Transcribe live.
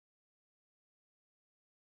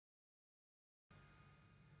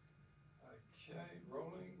Okay,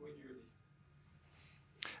 rolling when you're ready.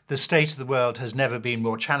 The state of the world has never been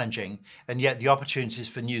more challenging, and yet the opportunities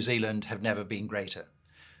for New Zealand have never been greater.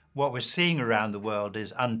 What we're seeing around the world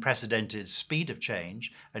is unprecedented speed of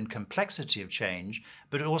change and complexity of change,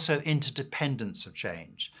 but also interdependence of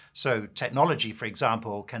change. So technology, for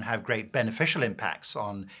example, can have great beneficial impacts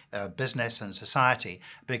on business and society,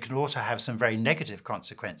 but it can also have some very negative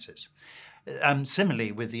consequences.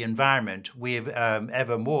 Similarly, with the environment, we're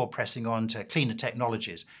ever more pressing on to cleaner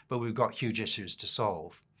technologies, but we've got huge issues to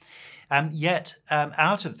solve. Yet,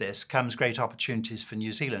 out of this comes great opportunities for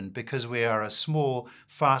New Zealand because we are a small,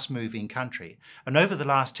 fast-moving country. And over the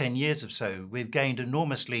last 10 years or so, we've gained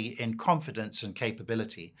enormously in confidence and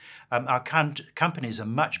capability. Our companies are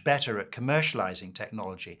much better at commercializing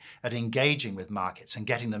technology, at engaging with markets and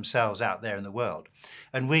getting themselves out there in the world.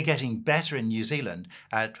 And we're getting better in New Zealand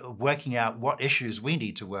at working out what issues we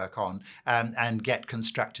need to work on and get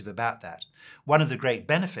constructive about that. One of the great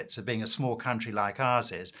benefits of being a small country like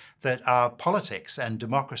ours is that our politics and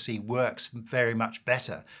democracy works very much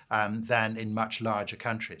better than in much larger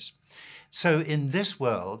countries. So in this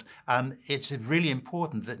world, it's really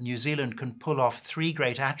important that New Zealand can pull off three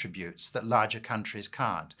great attributes that larger countries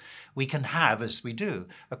can't. We can have, as we do,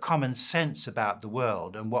 a common sense about the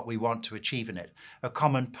world and what we want to achieve in it, a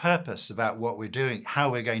common purpose about what we're doing, how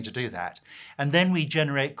we're going to do that, and then we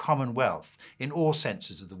generate common wealth in all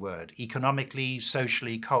senses of the word, economically,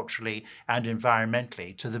 socially, culturally, and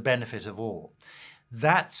environmentally, to the benefit of all.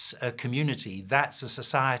 That's a community, that's a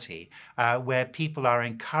society where people are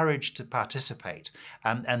encouraged to participate,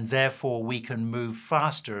 and therefore we can move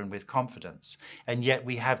faster and with confidence. And yet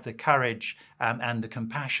we have the courage and the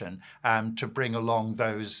compassion to bring along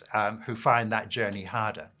those who find that journey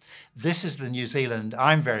harder. This is the New Zealand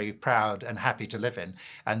I'm very proud and happy to live in,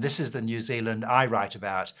 and this is the New Zealand I write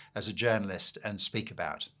about as a journalist and speak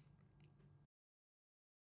about.